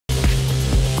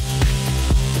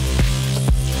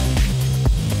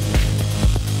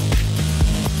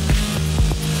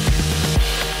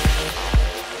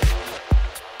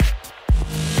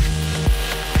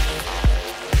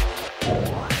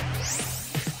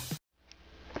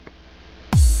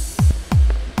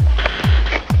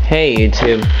Hey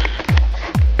YouTube.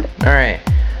 Alright,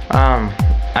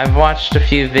 I've watched a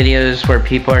few videos where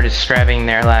people are describing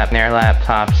their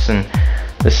laptops and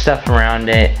the stuff around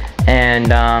it,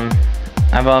 and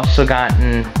I've also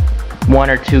gotten one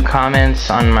or two comments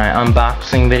on my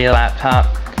unboxing video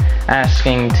laptop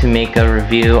asking to make a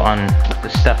review on the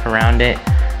stuff around it,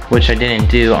 which I didn't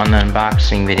do on the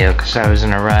unboxing video because I was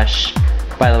in a rush.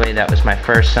 By the way, that was my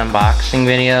first unboxing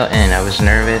video and I was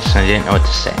nervous and I didn't know what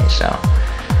to say, so.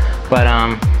 But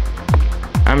I'm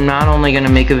not only going to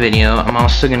make a video, I'm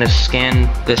also going to scan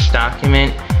this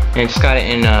document, and it's got it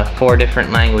in 4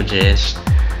 different languages,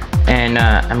 and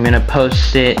I'm going to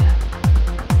post it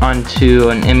onto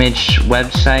an image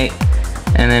website,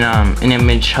 and then an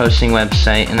image hosting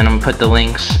website, and then I'm going to put the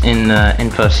links in the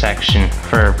info section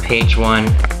for page 1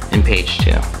 and page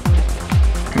 2.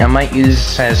 Now, I might use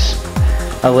this as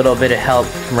a little bit of help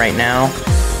right now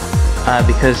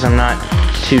because I'm not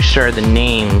too sure the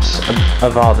names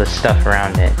of all the stuff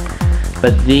around it.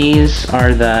 But these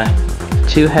are the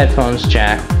two headphone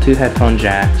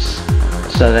jacks.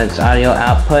 So that's audio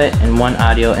output and one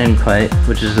audio input,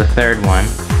 which is the third one.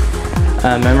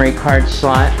 Memory card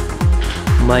slot,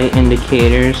 light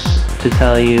indicators to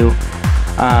tell you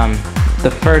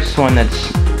the first one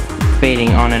that's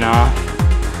fading on and off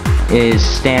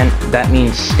is that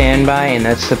means standby, and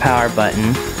that's the power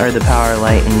button or the power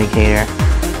light indicator.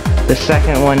 The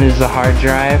second one is the hard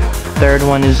drive, third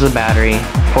one is the battery,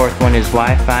 fourth one is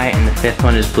Wi-Fi, and the fifth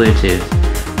one is Bluetooth.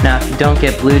 Now if you don't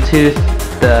get Bluetooth,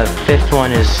 the fifth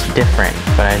one is different,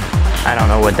 but I don't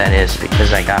know what that is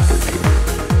because I got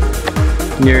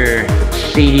Bluetooth. Your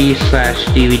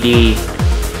CD/DVD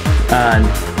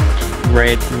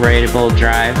writable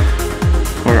drive,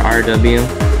 or RW.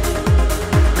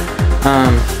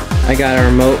 I got a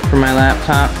remote for my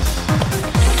laptop.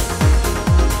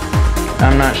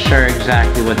 I'm not sure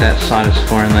exactly what that slot is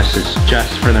for unless it's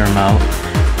just for the remote.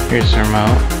 Here's the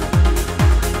remote.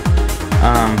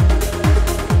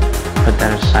 Put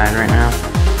that aside right now.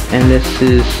 And this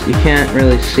is, you can't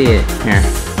really see it here.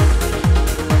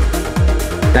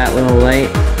 That little light,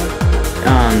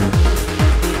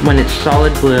 when it's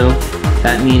solid blue,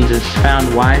 that means it's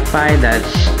found Wi-Fi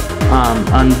that's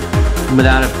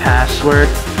without a password,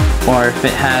 or if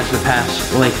it has the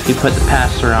like if you put the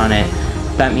password on it,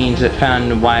 that means it found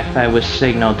Wi-Fi with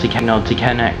signal to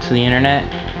connect to the internet.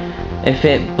 If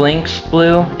it blinks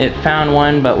blue, it found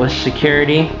one but with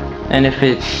security, and if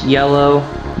it's yellow,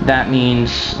 that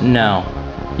means no,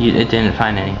 it didn't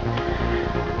find any.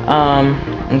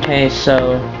 Okay,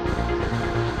 so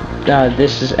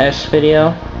this is S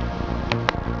video,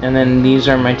 and then these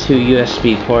are my 2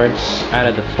 USB ports out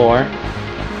of the 4.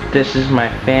 This is my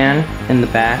fan in the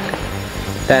back.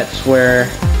 That's where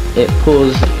it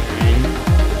pulls.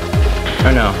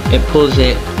 Or no, it pulls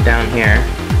it down here,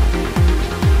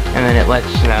 and then it lets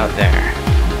it out there.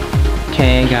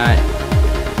 Okay, I got,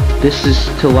 this is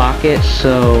to lock it,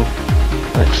 so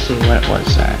let's see, what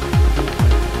was that?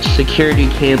 Security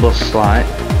cable slot.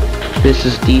 This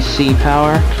is DC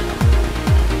power.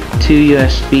 2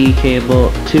 USB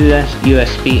cable, 2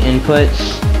 USB inputs.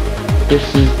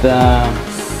 This is the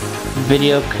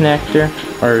video connector,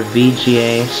 or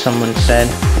VGA, someone said.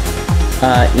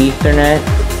 Ethernet.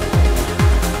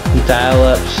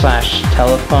 Dial-up /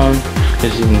 telephone,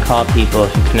 because you can call people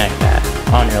if you connect that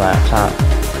on your laptop.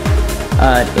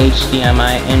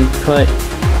 HDMI input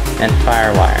and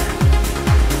FireWire.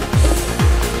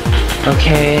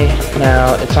 Okay,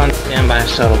 now it's on standby,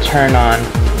 so it'll turn on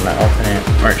when I open it,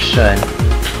 or it should.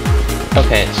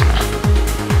 Okay, it's not.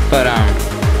 But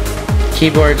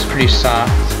keyboard's pretty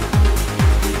soft.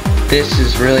 This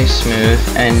is really smooth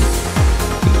and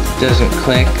it doesn't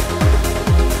click.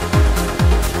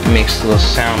 Makes a little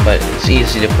sound, but it's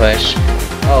easy to push.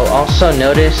 Oh, also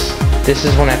notice, this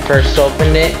is when I first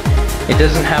opened it. It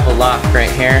doesn't have a lock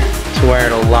right here to where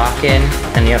it'll lock in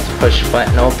and you have to push a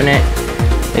button to open it.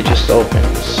 It just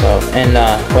opens. So, and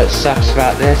what sucks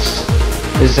about this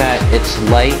is that it's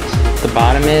light, the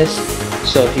bottom is,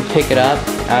 so if you pick it up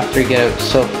after you get it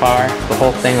so far, the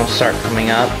whole thing will start coming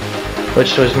up,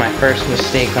 which was my first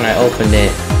mistake when I opened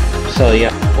it. So you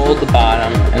have to hold the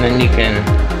bottom and then you can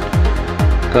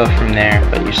go from there,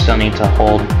 but you still need to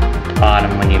hold the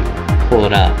bottom when you pull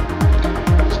it up.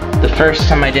 The first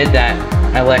time I did that,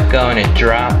 I let go and it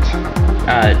dropped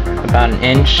about an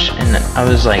inch, and I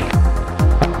was like,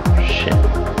 oh, shit,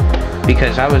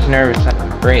 because I was nervous that it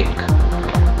would break.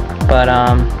 But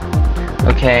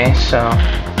okay, so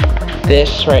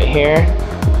this right here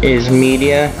is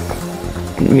media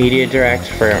direct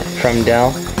from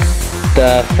Dell.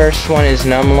 The first one is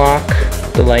num lock,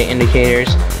 the light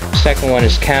indicators. Second one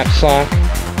is caps lock,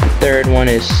 third one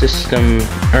is system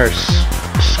or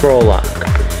scroll lock.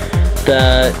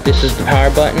 This is the power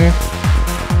button.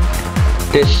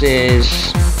 This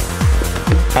is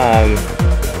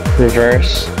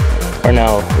reverse, or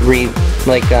no,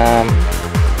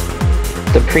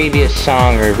 the previous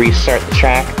song, or restart the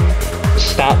track.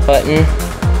 Stop button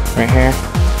right here.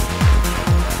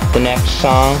 The next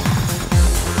song,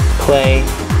 play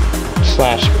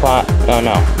slash plot. Oh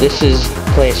no, this is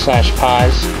play slash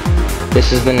pause.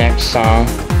 This is the next song,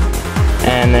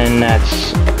 and then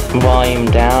that's volume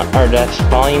down, or that's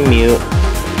volume mute,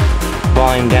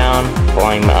 volume down,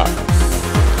 volume up.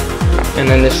 And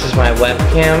then this is my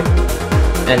webcam,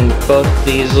 and both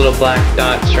these little black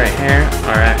dots right here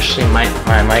are actually my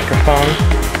microphone.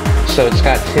 So it's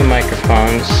got two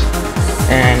microphones,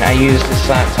 and I use this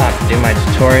laptop to do my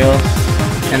tutorials.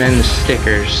 And then the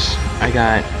stickers, I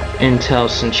got Intel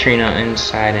Centrino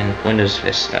inside and Windows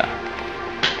Vista.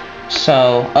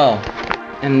 So,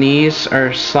 and these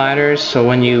are sliders, so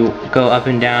when you go up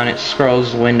and down, it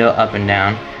scrolls the window up and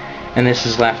down. And this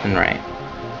is left and right.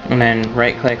 And then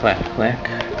right click, left click.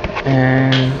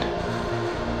 And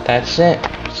that's it.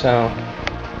 So,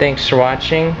 thanks for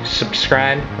watching.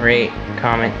 Subscribe, rate,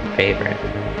 comment, favorite.